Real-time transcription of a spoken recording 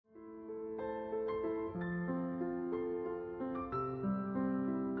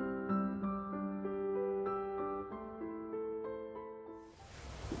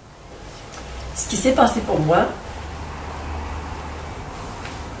ce qui s'est passé pour moi,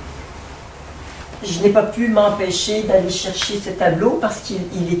 je n'ai pas pu m'empêcher d'aller chercher ce tableau parce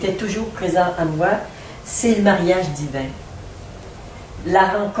qu'il était toujours présent à moi. C'est le mariage divin. La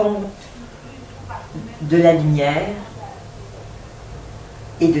rencontre de la lumière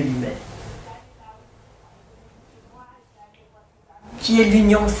et de l'humain, qui est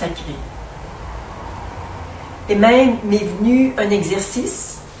l'union sacrée. Et même m'est venu un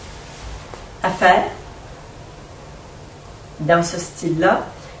exercice à faire dans ce style-là,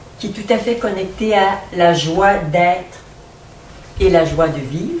 qui est tout à fait connecté à la joie d'être et la joie de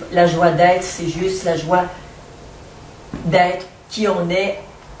vivre. La joie d'être, c'est juste la joie d'être qui on est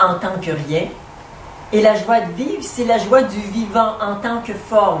en tant que rien. Et la joie de vivre, c'est la joie du vivant en tant que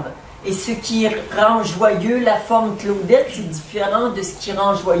forme. Et ce qui rend joyeux la forme Claudette, c'est différent de ce qui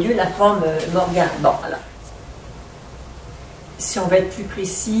rend joyeux la forme Morgane. Bon, alors, si on veut être plus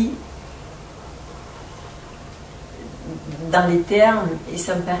précis dans les termes, et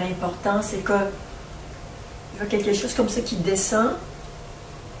ça me paraît important, c'est qu'il y a quelque chose comme ça qui descend,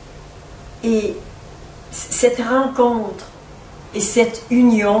 et cette rencontre et cette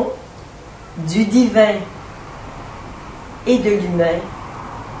union du divin et de l'humain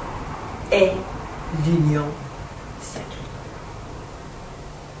est l'union sacrée.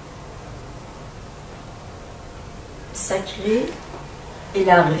 Sacrée est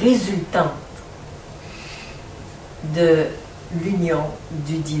la résultante de l'union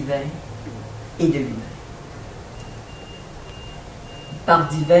du divin et de l'humain. Par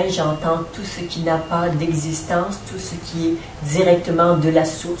divin, j'entends tout ce qui n'a pas d'existence, tout ce qui est directement de la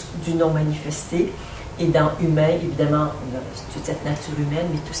source du non manifesté. Et dans humain, évidemment, on a toute cette nature humaine,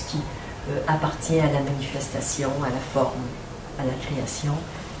 mais tout ce qui appartient à la manifestation, à la forme, à la création.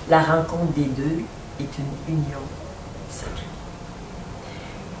 La rencontre des deux est une union sacrée.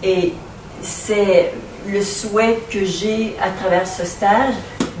 Et c'est le souhait que j'ai à travers ce stage,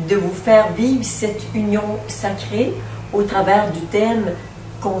 de vous faire vivre cette union sacrée au travers du thème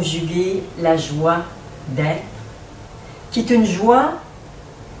 « Conjuguer la joie d'être », qui est une joie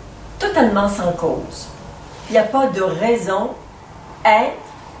totalement sans cause. Il n'y a pas de raison. Être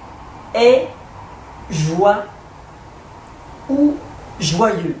est joie ou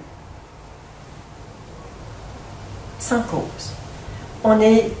joyeux. Sans cause. On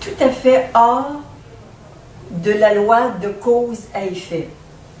est tout à fait hors de la loi de cause à effet.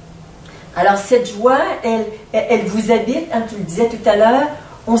 Alors cette joie, elle vous habite, hein, tu le disais tout à l'heure,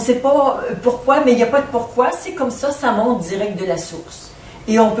 on ne sait pas pourquoi, mais il n'y a pas de pourquoi, c'est comme ça monte direct de la source.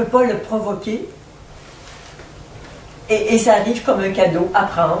 Et on ne peut pas le provoquer. Et ça arrive comme un cadeau à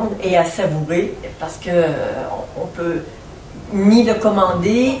prendre et à savourer, parce qu'on ne peut ni le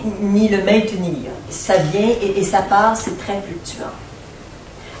commander, ni le maintenir. Ça vient et ça part, c'est très fluctuant.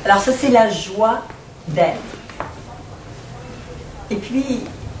 Alors ça, c'est la joie d'être. Et puis,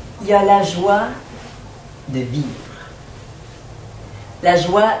 il y a la joie de vivre. La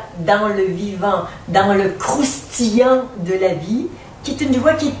joie dans le vivant, dans le croustillant de la vie, qui est une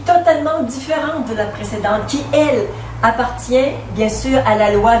joie qui est totalement différente de la précédente, qui, elle, appartient bien sûr à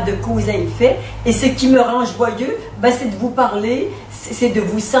la loi de cause à effet. Et ce qui me rend joyeux, ben, c'est de vous parler, c'est de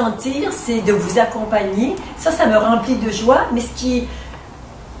vous sentir, c'est de vous accompagner. Ça me remplit de joie, mais ce qui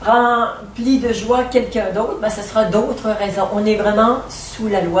remplit de joie quelqu'un d'autre, ben, ce sera d'autres raisons. On est vraiment sous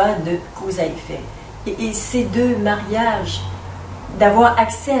la loi de cause à effet. Et ces deux mariages, d'avoir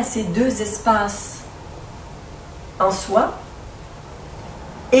accès à ces deux espaces en soi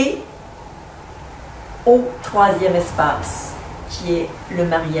et au troisième espace, qui est le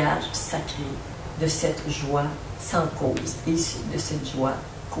mariage sacré de cette joie sans cause et de cette joie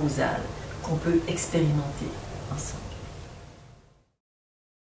causale qu'on peut expérimenter ensemble.